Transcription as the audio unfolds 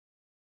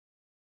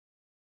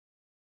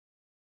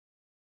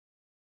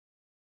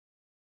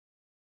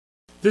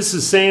This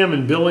is Sam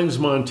in Billings,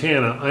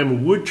 Montana. I'm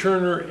a wood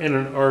turner and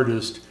an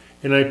artist,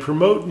 and I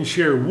promote and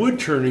share wood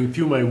turning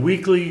through my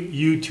weekly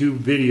YouTube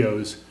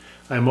videos.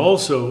 I'm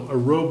also a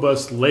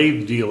Robust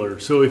lathe dealer,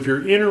 so if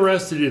you're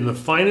interested in the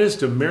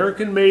finest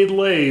American-made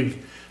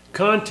lathe,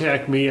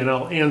 contact me and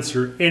I'll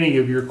answer any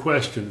of your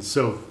questions.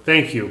 So,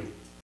 thank you.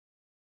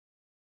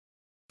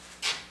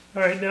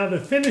 All right, now the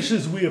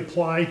finishes we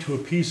apply to a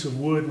piece of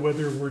wood,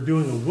 whether we're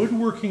doing a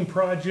woodworking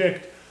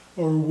project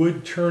or a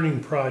wood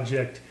turning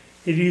project,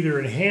 it either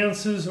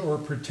enhances or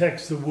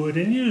protects the wood,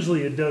 and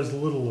usually it does a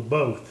little of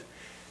both.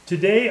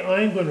 Today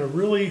I'm going to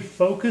really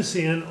focus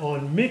in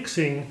on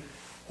mixing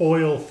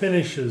oil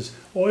finishes.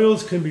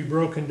 Oils can be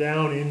broken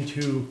down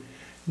into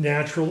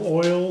natural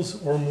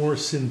oils or more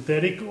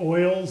synthetic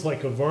oils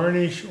like a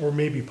varnish or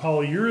maybe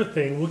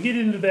polyurethane. We'll get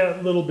into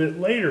that a little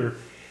bit later.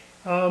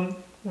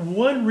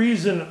 One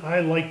reason I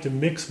like to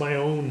mix my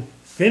own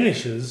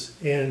finishes,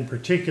 in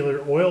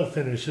particular oil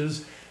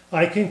finishes,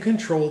 I can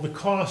control the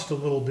cost a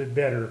little bit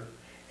better.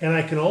 And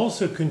I can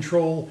also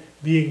control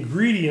the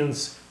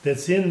ingredients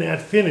that's in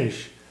that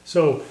finish.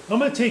 So I'm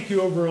going to take you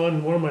over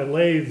on one of my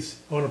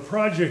lathes on a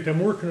project I'm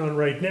working on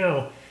right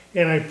now.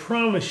 And I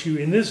promise you,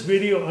 in this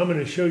video, I'm going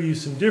to show you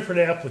some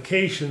different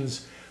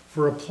applications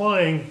for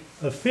applying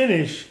a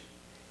finish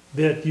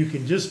that you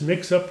can just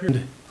mix up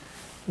your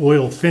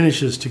oil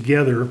finishes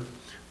together.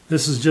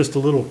 This is just a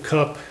little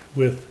cup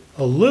with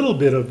a little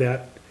bit of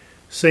that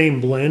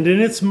same blend,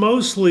 and it's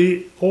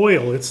mostly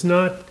oil. It's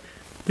not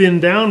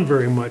thinned down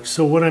very much.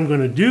 So what I'm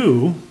going to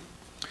do,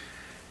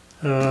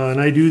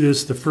 and I do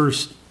this the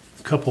first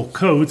couple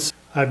coats,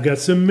 I've got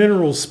some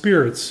mineral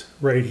spirits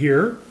right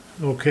here,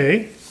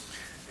 okay?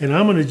 And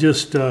I'm going to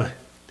just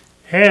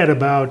add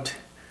about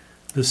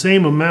the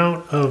same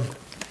amount of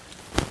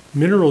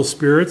mineral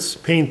spirits,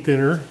 paint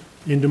thinner,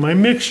 into my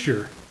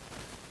mixture,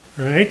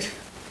 right?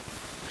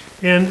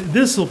 And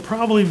this will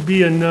probably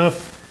be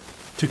enough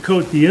to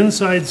coat the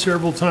inside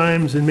several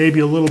times and maybe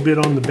a little bit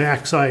on the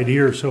back side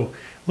here. So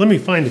let me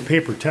find a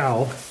paper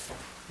towel.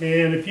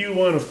 And if you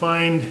want to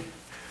find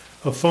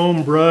a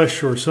foam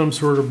brush or some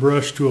sort of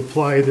brush to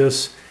apply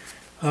this,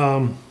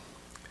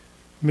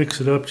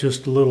 mix it up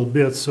just a little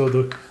bit. So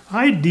the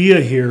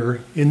idea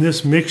here in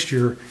this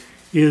mixture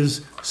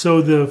is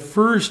so the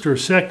first or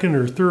second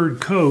or third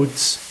coats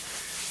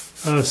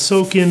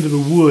soak into the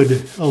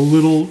wood a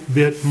little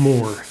bit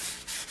more.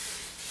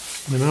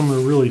 And I'm going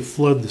to really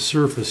flood the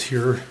surface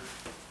here.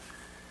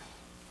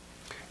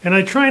 And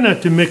I try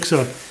not to mix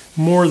up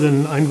more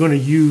than I'm going to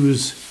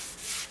use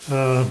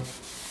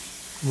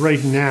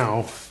right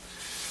now.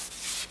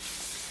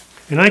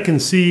 And I can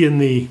see in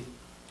the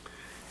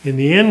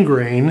end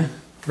grain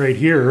right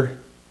here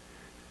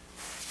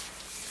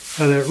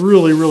how that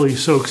really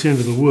soaks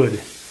into the wood.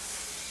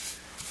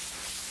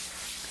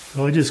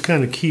 So I just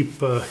kind of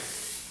keep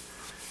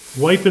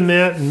wiping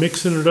that and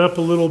mixing it up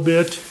a little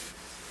bit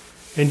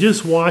and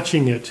just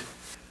watching it.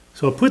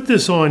 So I'll put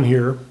this on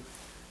here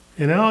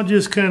and I'll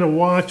just kind of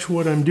watch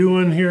what I'm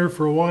doing here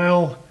for a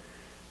while,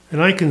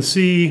 and I can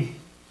see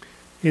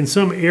in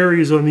some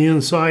areas on the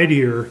inside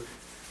here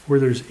where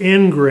there's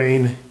end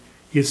grain,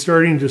 it's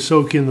starting to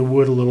soak in the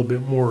wood a little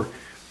bit more.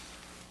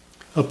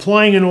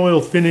 Applying an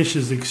oil finish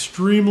is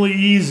extremely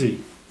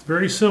easy,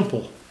 very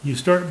simple. You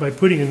start by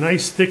putting a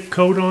nice thick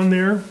coat on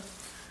there,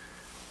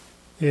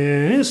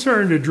 and it's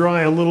starting to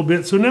dry a little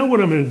bit. So now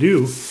what I'm going to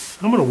do,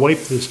 I'm going to wipe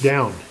this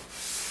down.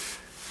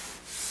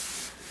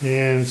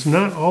 And it's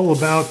not all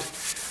about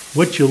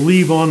what you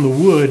leave on the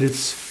wood,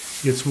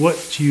 it's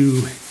what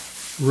you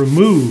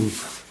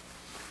remove.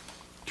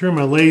 Turn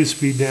my lathe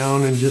speed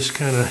down and just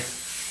kind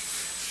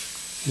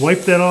of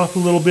wipe that off a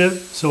little bit.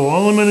 So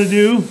all I'm going to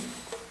do,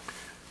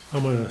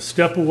 I'm going to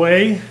step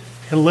away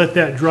and let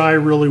that dry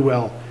really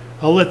well.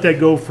 I'll let that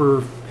go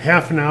for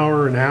half an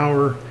hour, an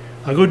hour.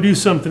 I'll go do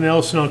something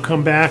else and I'll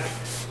come back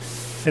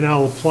and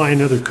I'll apply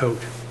another coat.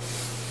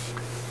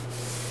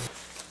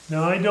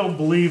 Now, I don't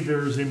believe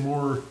there's a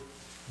more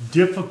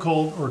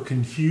difficult or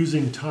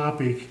confusing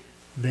topic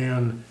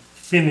than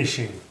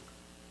finishing.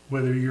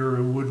 Whether you're a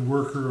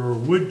woodworker or a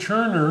wood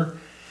turner,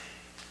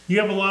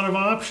 you have a lot of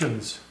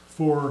options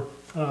for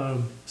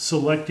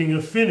selecting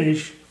a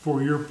finish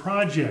for your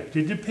project.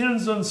 It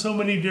depends on so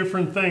many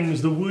different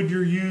things: the wood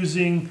you're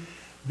using,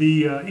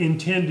 the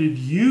intended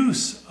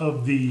use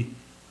of the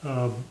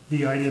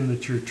item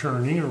that you're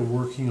turning or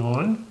working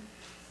on,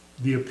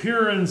 the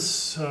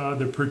appearance,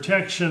 the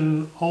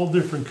protection, all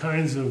different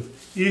kinds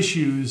of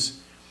issues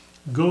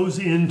goes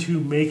into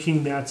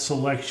making that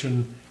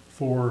selection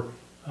for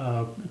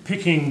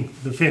picking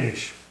the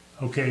finish.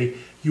 Okay,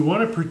 you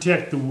want to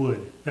protect the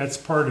wood, that's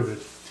part of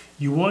it.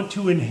 You want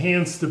to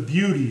enhance the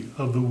beauty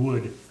of the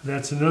wood,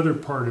 that's another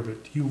part of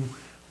it. You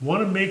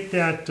want to make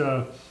that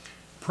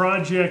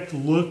project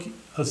look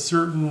a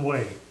certain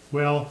way.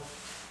 Well,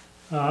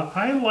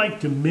 I like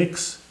to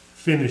mix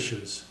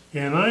finishes,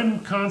 and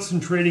I'm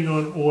concentrating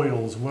on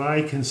oils, what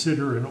I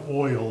consider an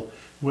oil,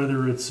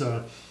 whether it's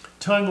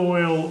tung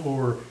oil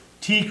or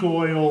teak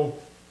oil,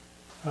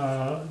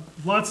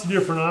 lots of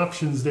different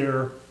options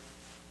there.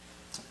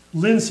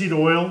 linseed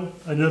oil,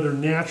 another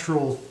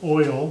natural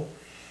oil.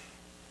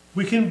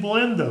 We can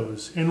blend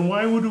those. And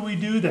why would we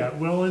do that?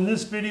 Well, in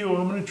this video,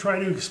 I'm going to try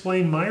to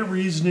explain my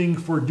reasoning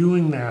for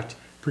doing that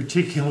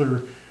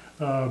particular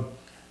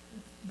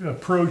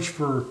approach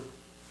for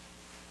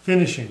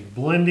finishing,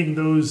 blending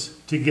those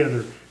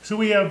together. So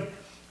we have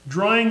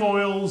drying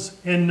oils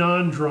and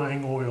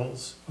non-drying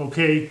oils,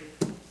 okay?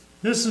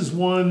 This is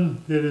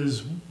one that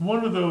is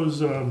one of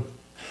those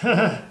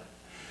pet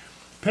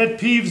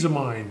peeves of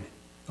mine,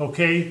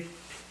 okay?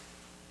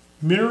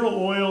 Mineral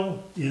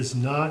oil is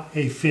not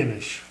a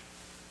finish,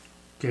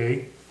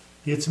 okay?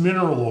 It's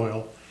mineral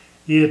oil.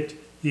 It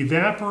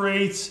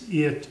evaporates,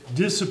 it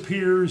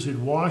disappears, it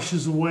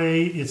washes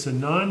away. It's a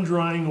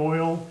non-drying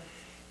oil,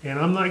 and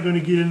I'm not going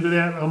to get into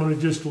that. I'm going to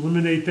just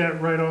eliminate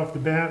that right off the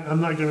bat. I'm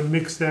not going to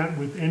mix that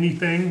with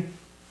anything.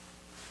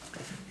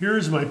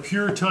 Here's my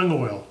pure tung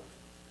oil,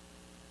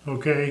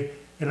 okay?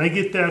 And I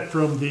get that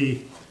from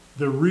the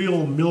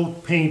Real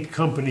Milk Paint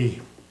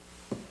Company.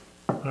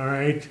 All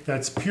right,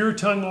 that's pure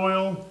tung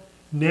oil,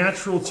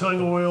 natural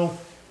tung oil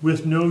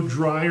with no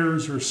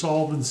dryers or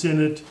solvents in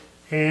it.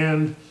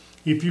 And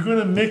if you're going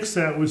to mix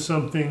that with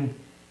something,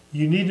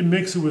 you need to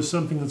mix it with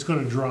something that's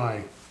going to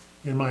dry,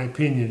 in my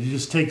opinion. It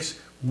just takes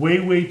way,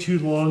 way too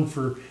long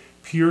for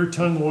pure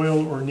tung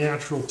oil or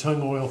natural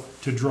tung oil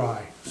to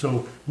dry.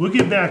 So we'll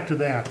get back to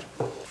that.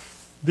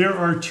 There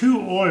are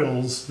two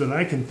oils that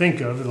I can think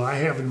of that I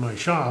have in my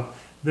shop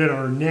that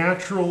are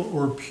natural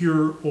or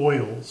pure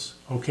oils.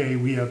 Okay,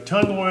 we have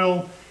tung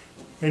oil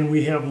and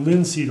we have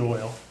linseed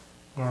oil.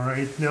 All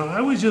right, now I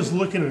was just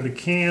looking at a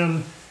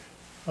can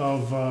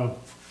of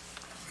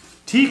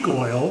teak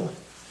oil,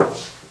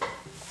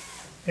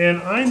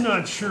 and I'm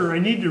not sure, I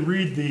need to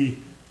read the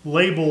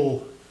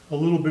label a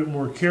little bit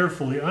more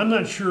carefully. I'm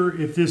not sure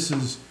if this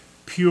is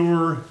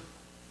pure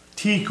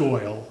teak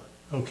oil,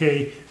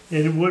 okay?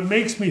 And what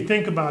makes me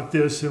think about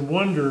this and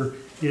wonder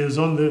is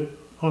on the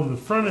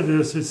front of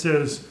this, it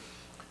says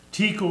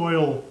teak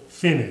oil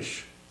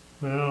finish.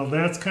 Well,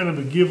 that's kind of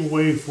a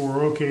giveaway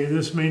for, okay,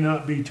 this may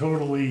not be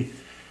totally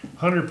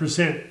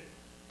 100%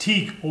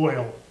 teak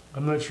oil.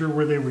 I'm not sure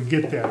where they would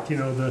get that. You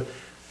know, the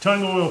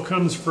tung oil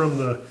comes from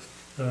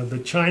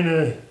the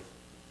China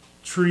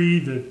tree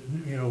that,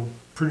 you know,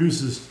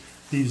 produces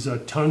these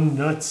tung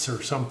nuts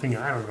or something,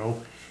 I don't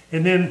know.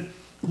 And then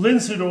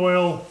linseed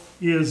oil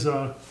is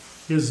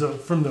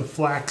from the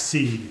flax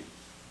seed.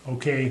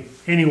 Okay,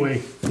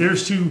 anyway,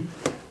 there's two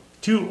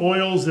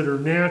oils that are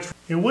natural.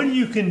 And what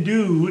you can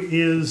do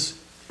is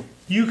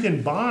you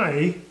can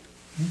buy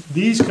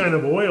these kind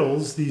of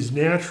oils, these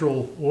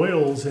natural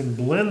oils, and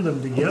blend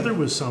them together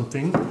with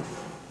something.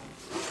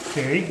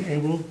 Okay,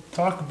 and we'll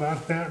talk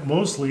about that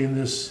mostly in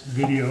this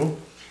video.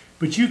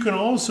 But you can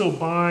also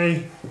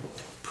buy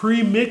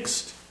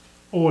pre-mixed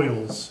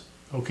oils.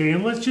 Okay,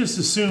 and let's just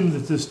assume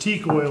that this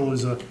teak oil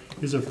is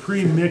a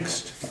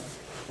pre-mixed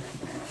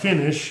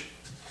finish.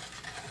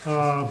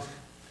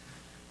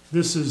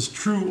 This is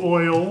true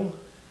oil.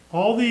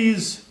 All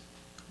these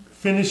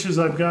finishes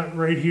I've got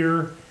right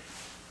here,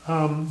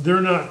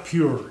 they're not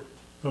pure.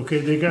 Okay,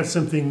 they got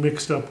something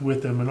mixed up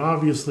with them. And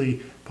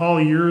obviously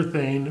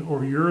polyurethane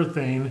or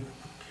urethane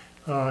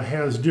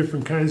has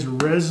different kinds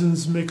of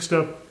resins mixed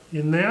up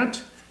in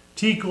that.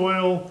 Teak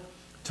oil,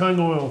 tung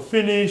oil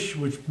finish,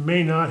 which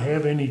may not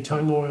have any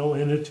tung oil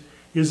in it,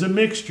 is a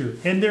mixture.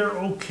 And they're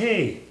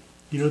okay.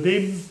 You know,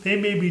 they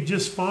may be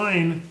just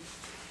fine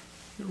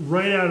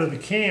right out of the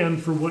can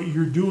for what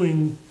you're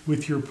doing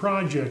with your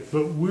project,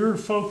 but we're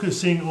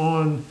focusing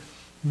on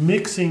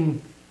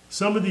mixing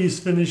some of these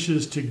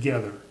finishes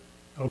together.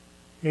 Okay.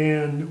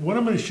 And what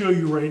I'm going to show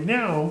you right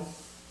now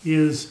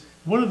is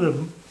one of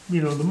the,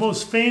 you know, the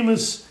most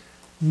famous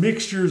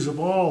mixtures of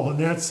all, and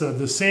that's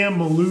the Sam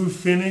Maloof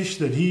finish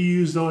that he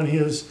used on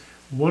his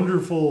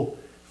wonderful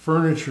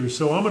furniture.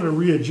 So I'm going to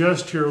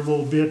readjust here a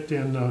little bit,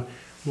 and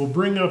we'll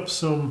bring up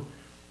some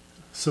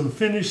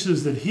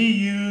finishes that he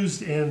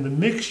used and the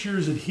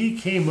mixtures that he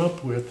came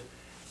up with.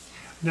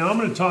 Now I'm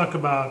going to talk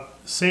about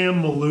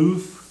Sam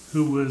Maloof,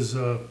 who was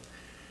a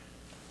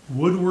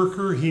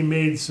woodworker. He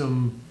made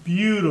some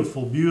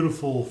beautiful,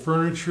 beautiful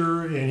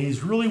furniture, and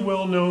he's really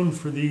well known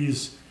for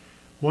these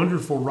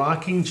wonderful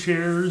rocking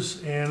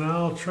chairs. And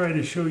I'll try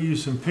to show you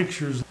some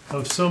pictures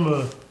of some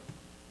of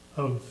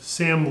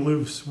Sam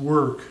Maloof's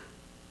work.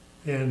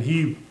 And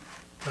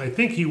I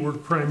think he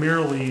worked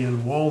primarily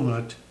in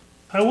walnut.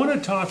 I want to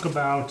talk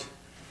about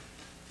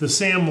the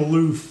Sam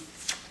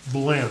Maloof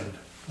blend,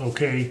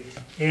 okay?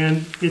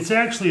 And it's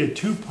actually a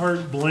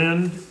two-part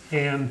blend,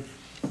 and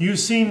you've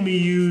seen me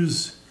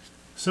use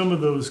some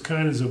of those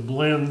kinds of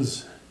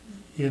blends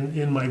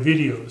in my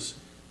videos.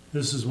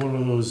 This is one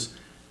of those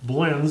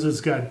blends.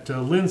 It's got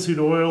linseed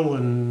oil,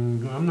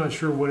 and I'm not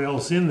sure what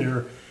else in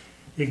there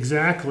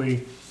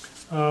exactly,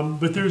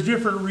 but there's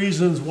different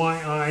reasons why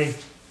I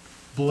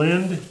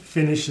blend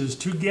finishes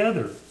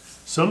together.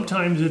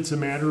 Sometimes it's a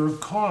matter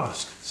of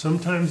cost.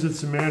 Sometimes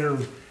it's a matter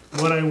of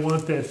what I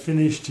want that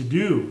finish to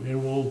do.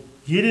 And we'll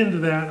get into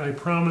that, I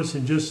promise,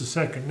 in just a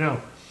second. Now,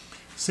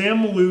 Sam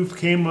Maloof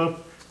came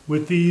up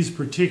with these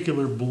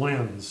particular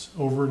blends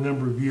over a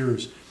number of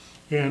years.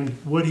 And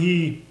what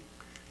he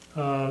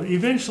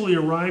eventually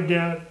arrived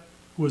at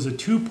was a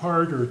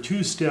two-part or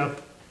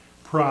two-step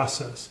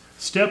process.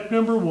 Step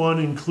number one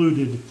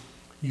included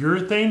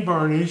urethane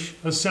varnish,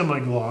 a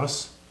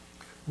semi-gloss,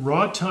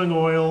 raw tung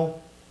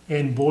oil,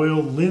 and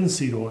boiled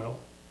linseed oil.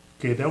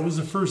 Okay, that was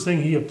the first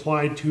thing he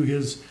applied to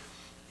his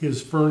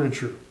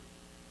furniture.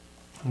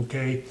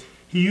 Okay,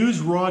 he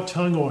used raw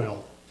tung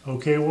oil.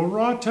 Okay, well,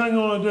 raw tung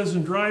oil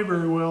doesn't dry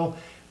very well,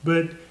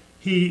 but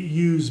he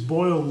used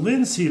boiled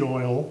linseed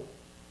oil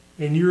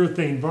and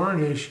urethane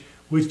varnish,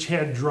 which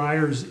had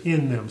dryers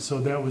in them. So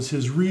that was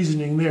his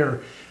reasoning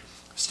there.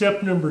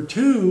 Step number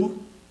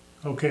two,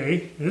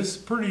 okay, this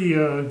is a pretty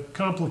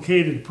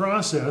complicated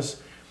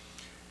process.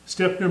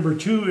 Step number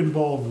two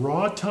involved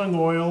raw tung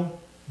oil,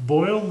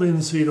 boiled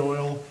linseed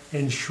oil,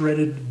 and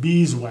shredded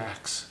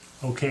beeswax.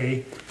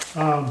 Okay,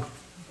 and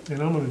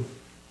I'm going to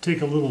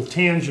take a little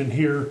tangent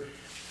here.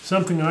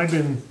 Something I've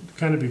been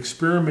kind of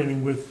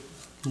experimenting with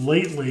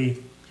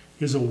lately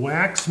is a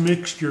wax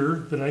mixture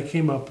that I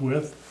came up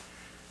with,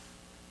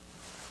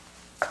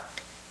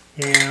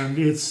 and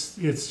it's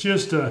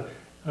just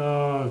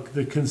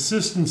the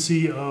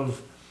consistency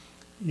of,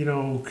 you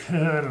know,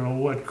 I don't know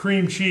what,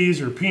 cream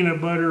cheese or peanut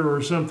butter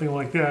or something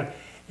like that.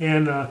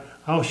 And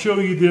I'll show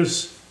you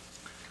this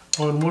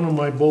on one of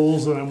my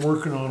bowls that I'm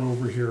working on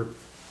over here.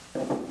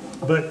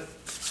 But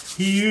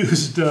he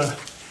used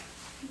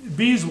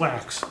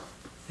beeswax,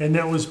 and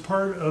that was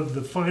part of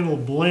the final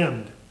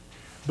blend.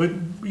 But,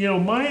 you know,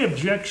 my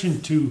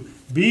objection to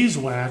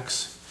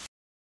beeswax,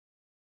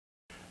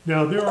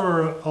 now there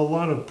are a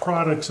lot of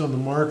products on the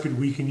market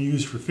we can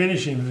use for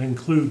finishing that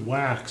include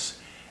wax.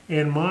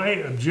 And my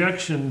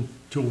objection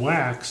to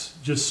wax,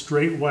 just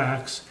straight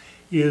wax,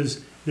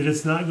 is that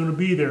it's not going to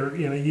be there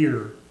in a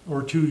year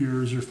or 2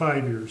 years or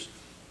 5 years.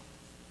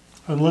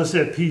 Unless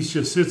that piece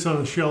just sits on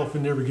a shelf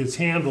and never gets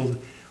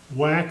handled,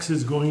 wax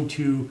is going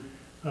to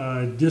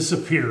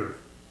disappear,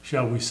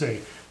 shall we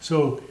say.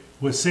 So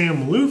what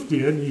Sam Maloof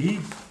did,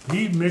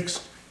 he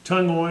mixed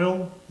tung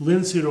oil,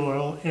 linseed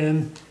oil,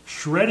 and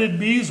shredded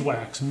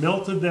beeswax,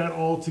 melted that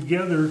all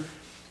together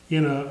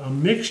in a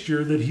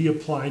mixture that he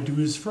applied to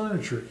his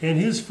furniture. And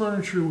his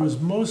furniture was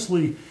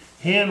mostly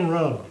hand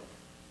rubbed.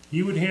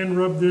 He would hand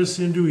rub this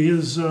into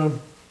his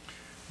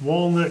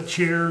walnut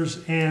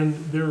chairs, and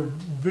they're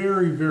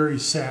very, very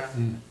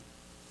satin.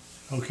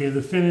 Okay,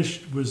 the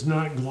finish was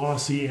not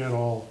glossy at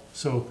all.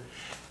 So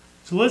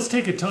let's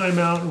take a time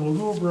out and we'll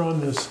go over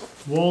on this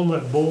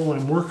walnut bowl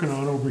I'm working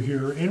on over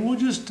here, and we'll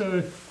just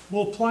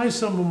we'll apply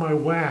some of my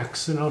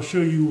wax, and I'll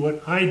show you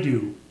what I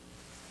do.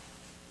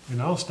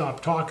 And I'll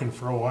stop talking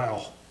for a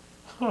while.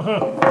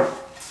 All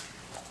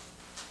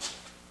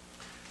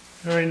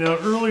right, now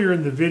earlier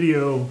in the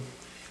video,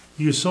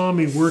 you saw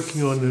me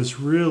working on this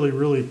really,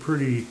 really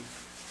pretty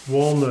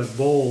walnut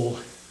bowl.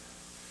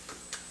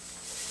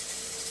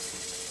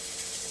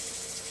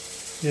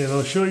 And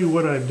I'll show you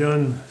what I've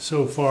done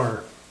so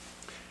far.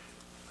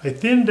 I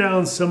thinned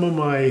down some of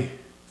my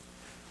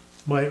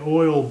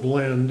oil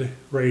blend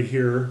right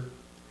here,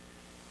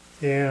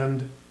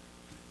 and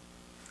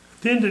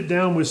thinned it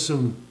down with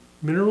some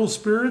mineral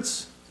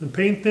spirits, some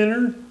paint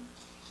thinner,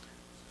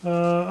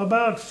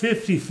 about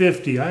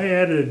 50-50. I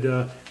added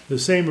the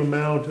same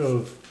amount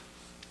of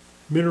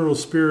mineral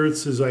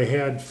spirits as I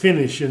had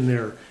finish in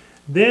there.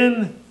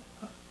 Then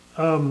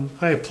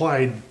I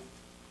applied,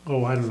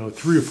 oh, I don't know,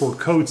 3 or 4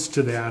 coats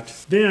to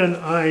that. Then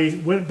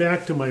I went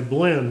back to my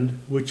blend,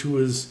 which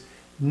was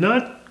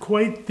not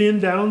quite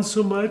thinned down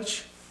so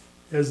much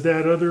as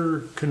that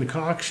other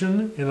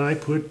concoction, and I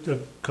put a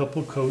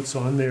couple coats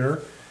on there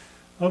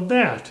of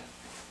that.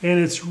 And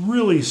it's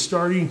really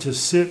starting to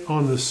sit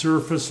on the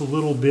surface a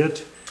little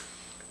bit,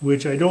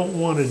 which I don't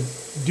want to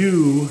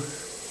do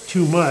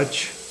too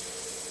much.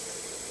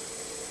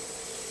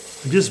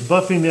 I'm just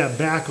buffing that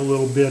back a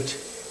little bit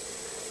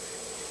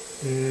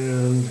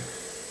and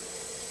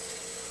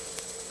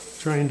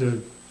trying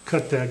to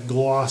cut that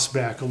gloss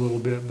back a little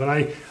bit.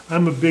 But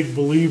I'm a big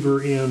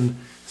believer in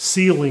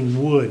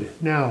sealing wood.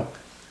 Now,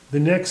 the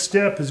next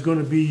step is going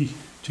to be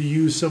to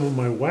use some of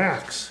my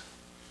wax.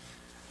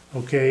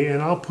 Okay,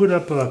 and I'll put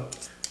up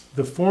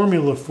the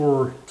formula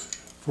for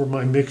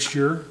my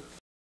mixture.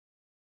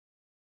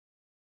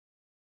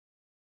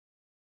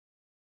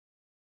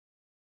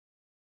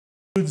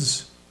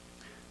 Includes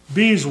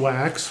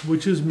beeswax,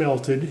 which is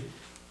melted,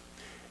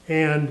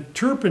 and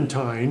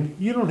turpentine.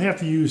 You don't have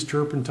to use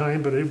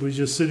turpentine, but it was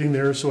just sitting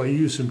there, so I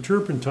used some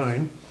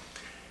turpentine.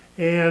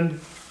 And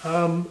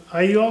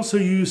I also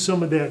use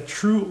some of that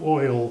true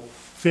oil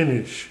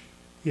finish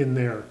in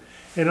there.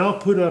 And I'll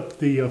put up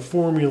the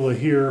formula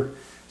here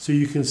so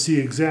you can see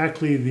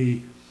exactly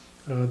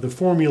the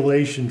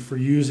formulation for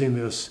using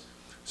this.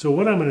 So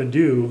what I'm going to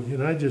do,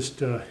 and I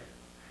just, I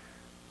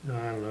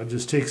don't know,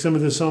 just take some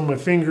of this on my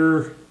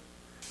finger.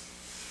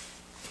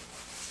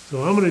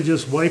 So I'm going to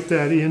just wipe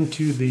that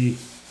into the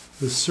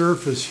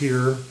surface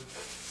here.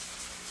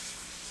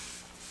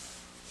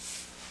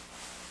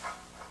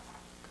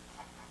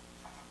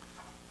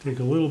 Take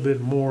a little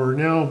bit more.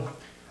 Now,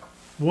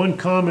 one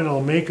comment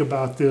I'll make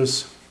about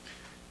this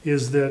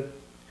is that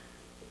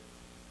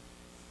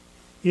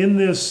in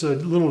this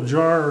little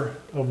jar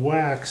of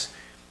wax,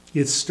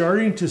 it's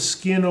starting to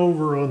skin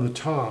over on the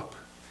top,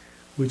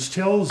 which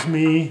tells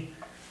me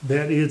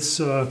that it's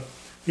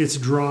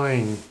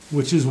drying,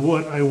 which is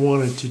what I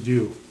want it to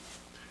do.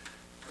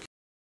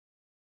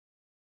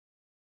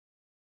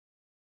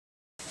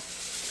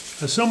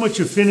 Now, so much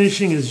of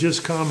finishing is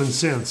just common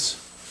sense.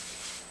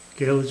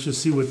 Okay, let's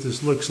just see what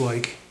this looks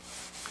like.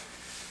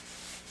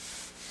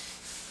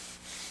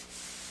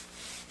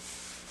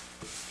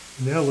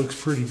 And that looks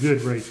pretty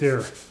good right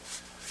there.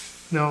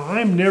 Now,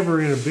 I'm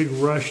never in a big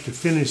rush to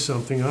finish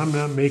something. I'm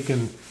not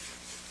making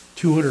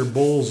 200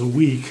 bowls a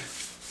week.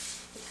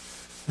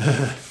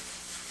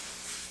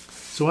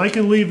 So I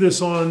can leave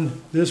this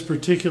on this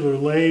particular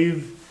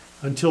lathe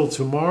until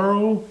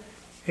tomorrow,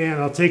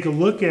 and I'll take a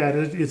look at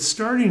it. It's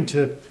starting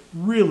to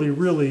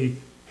really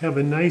have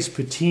a nice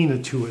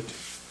patina to it.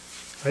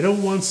 I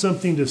don't want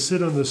something to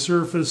sit on the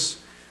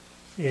surface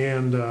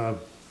and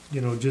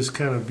you know, just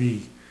kind of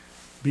be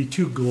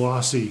too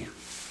glossy.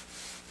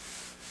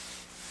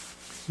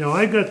 Now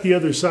I've got the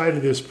other side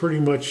of this pretty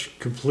much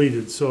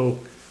completed, so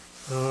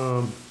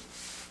I'm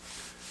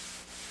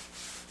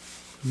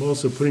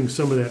also putting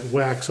some of that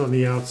wax on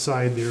the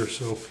outside there.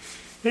 So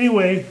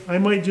anyway, I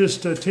might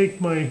just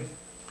take my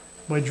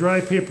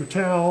dry paper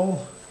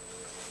towel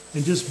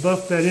and just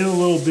buff that in a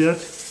little bit.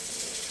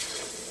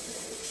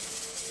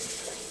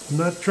 I'm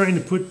not trying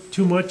to put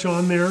too much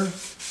on there.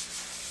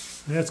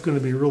 That's going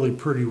to be really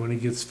pretty when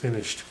it gets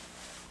finished.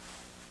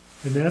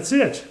 And that's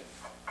it.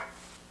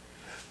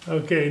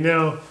 Okay,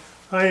 now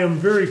I am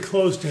very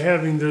close to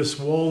having this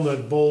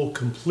walnut bowl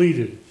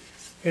completed.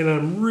 And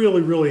I'm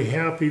really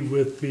happy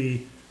with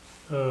the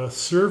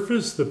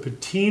surface, the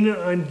patina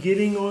I'm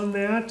getting on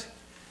that.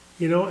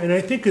 You know, and I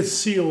think it's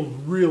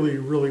sealed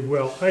really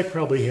well. I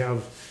probably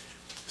have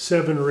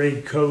 7 or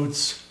 8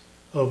 coats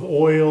of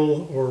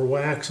oil or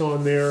wax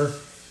on there.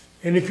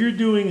 And if you're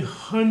doing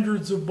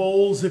hundreds of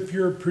bowls, if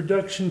you're a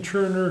production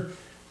turner,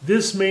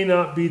 this may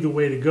not be the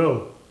way to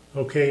go.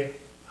 Okay,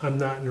 I'm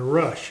not in a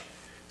rush.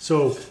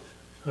 So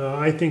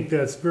I think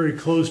that's very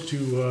close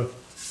to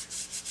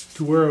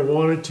where I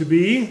want it to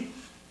be.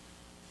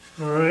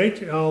 All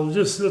right, I'll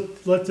just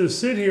let this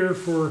sit here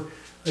for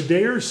a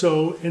day or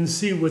so and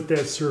see what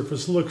that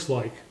surface looks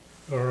like.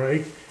 All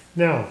right,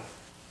 now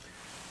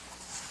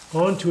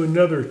on to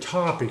another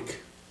topic,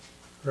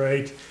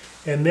 right?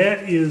 And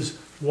that is,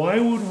 why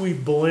would we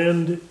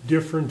blend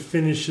different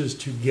finishes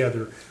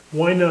together?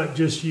 Why not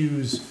just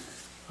use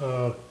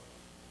a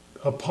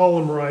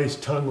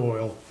polymerized tung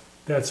oil?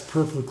 That's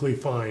perfectly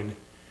fine.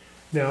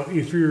 Now,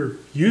 if you're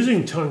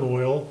using tung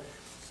oil,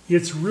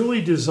 it's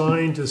really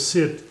designed to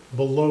sit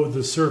below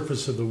the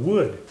surface of the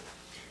wood.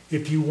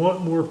 If you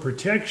want more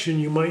protection,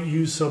 you might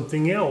use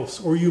something else,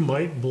 or you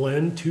might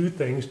blend two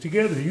things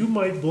together. You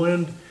might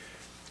blend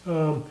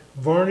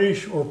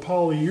varnish or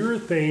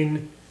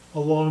polyurethane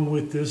along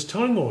with this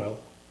tung oil.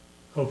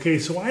 Okay,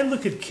 so I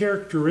look at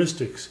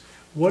characteristics.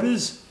 What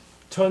does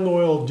tung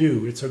oil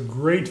do? It's a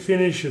great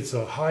finish. It's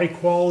a high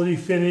quality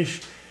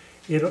finish.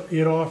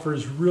 It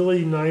offers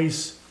really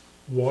nice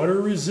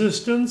water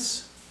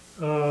resistance.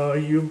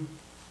 You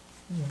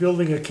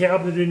building a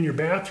cabinet in your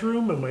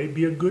bathroom, it might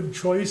be a good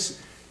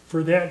choice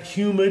for that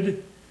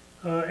humid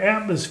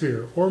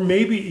atmosphere, or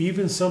maybe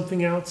even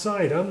something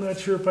outside. I'm not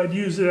sure if I'd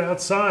use it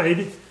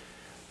outside.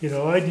 You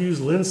know, I'd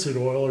use linseed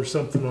oil or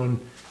something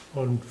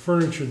on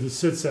furniture that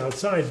sits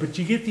outside, but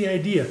you get the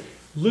idea.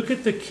 Look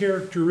at the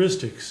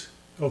characteristics.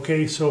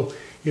 Okay, so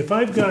if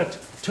I've got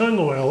tung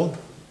oil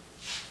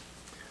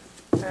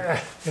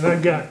and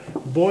I've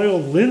got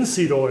boiled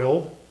linseed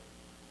oil,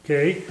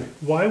 okay,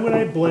 why would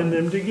I blend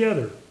them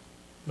together?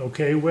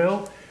 Okay,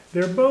 well,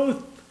 they're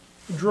both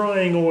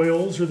drying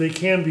oils, or they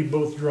can be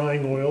both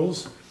drying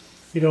oils.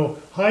 You know,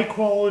 high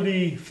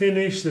quality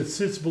finish that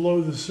sits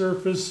below the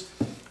surface.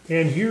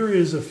 And here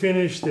is a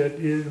finish that,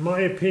 in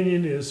my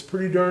opinion, is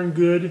pretty darn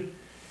good,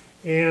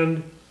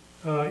 and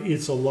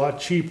it's a lot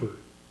cheaper.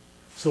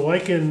 So I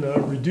can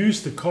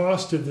reduce the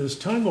cost of this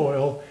tung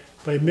oil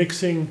by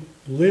mixing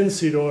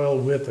linseed oil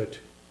with it.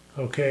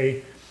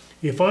 Okay,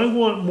 if I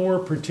want more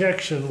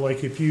protection,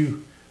 like if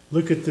you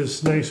look at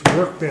this nice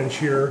workbench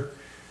here,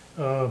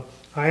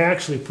 I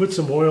actually put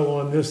some oil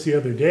on this the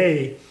other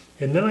day,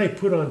 and then I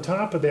put on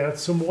top of that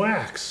some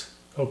wax.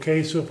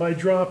 Okay, so if I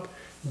drop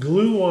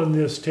glue on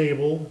this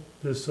table,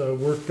 this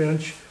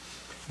workbench,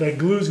 that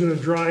glue is going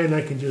to dry and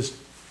I can just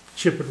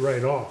chip it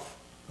right off.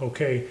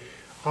 Okay,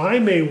 I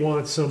may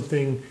want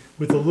something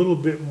with a little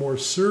bit more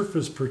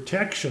surface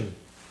protection,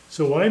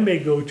 so I may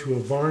go to a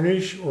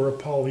varnish or a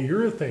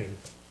polyurethane.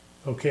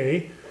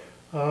 Okay,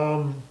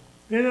 and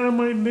I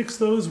might mix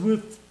those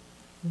with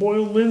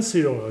boiled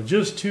linseed oil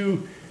just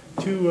to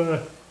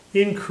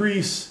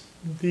increase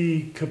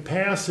the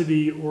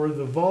capacity or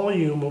the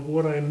volume of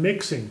what I'm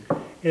mixing.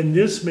 And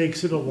this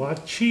makes it a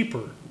lot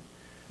cheaper.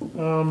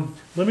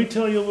 Let me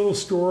tell you a little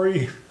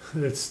story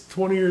that's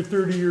 20 or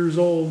 30 years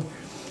old.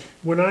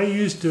 When I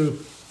used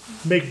to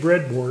make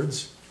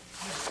breadboards,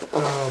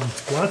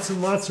 lots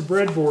and lots of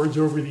breadboards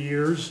over the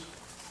years.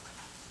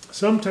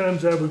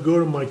 Sometimes I would go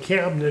to my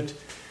cabinet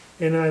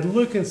and I'd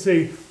look and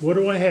say, what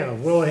do I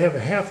have? Well, I have a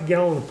half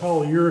gallon of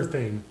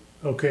polyurethane,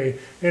 okay,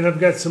 and I've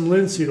got some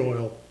linseed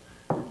oil.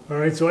 All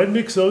right, so I'd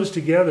mix those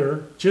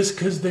together just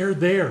because they're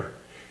there.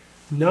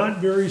 Not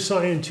very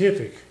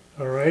scientific,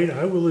 all right,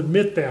 I will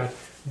admit that,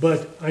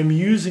 but I'm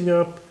using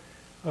up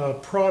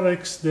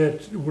products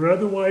that would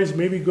otherwise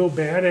maybe go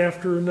bad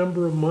after a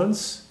number of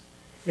months,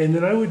 and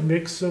then I would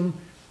mix some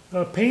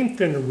paint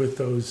thinner with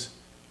those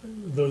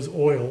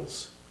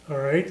oils, all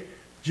right,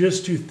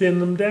 just to thin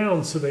them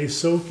down so they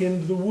soak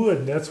into the wood.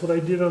 And that's what I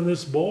did on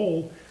this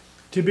bowl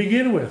to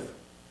begin with.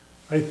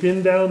 I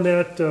thinned down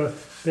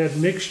that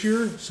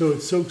mixture so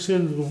it soaks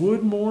into the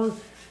wood more.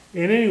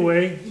 And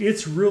anyway,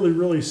 it's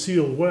really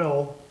sealed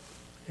well.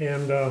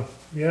 And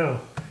yeah,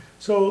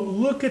 so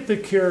look at the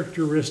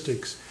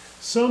characteristics.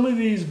 Some of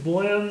these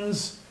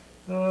blends,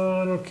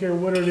 I don't care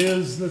what it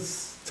is,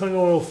 that's tung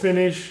oil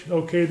finish,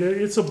 okay,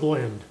 it's a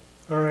blend,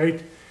 all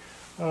right.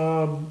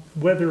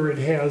 Whether it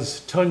has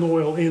tung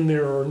oil in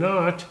there or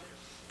not,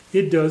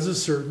 it does a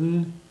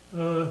certain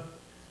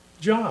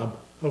job,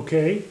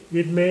 okay.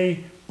 It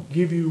may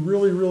give you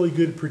really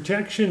good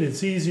protection,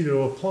 it's easy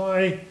to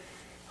apply,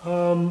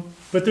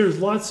 but there's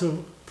lots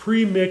of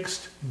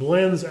pre-mixed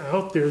blends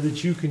out there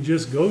that you can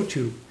just go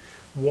to.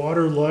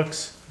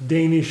 Waterlux,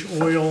 Danish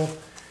oil,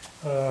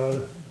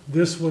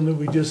 this one that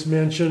we just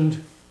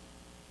mentioned,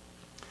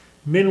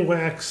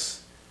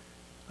 Minwax,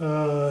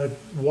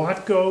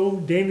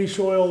 Watco, Danish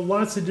oil,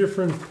 lots of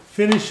different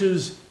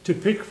finishes to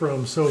pick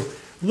from. So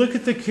look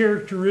at the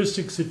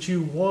characteristics that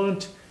you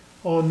want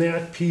on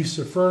that piece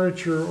of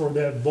furniture or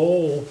that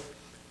bowl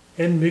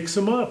and mix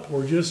them up,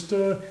 or just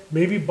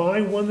maybe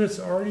buy one that's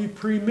already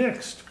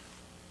pre-mixed,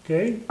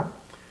 okay?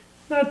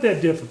 Not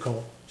that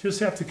difficult. Just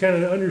have to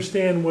kind of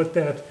understand what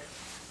that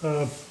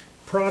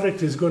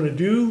product is going to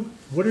do.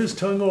 What is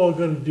tung oil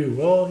going to do?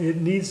 Well, it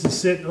needs to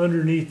sit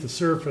underneath the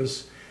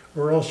surface,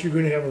 or else you're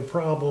going to have a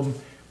problem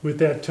with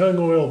that tung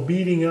oil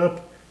beating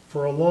up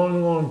for a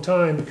long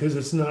time because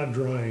it's not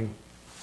drying.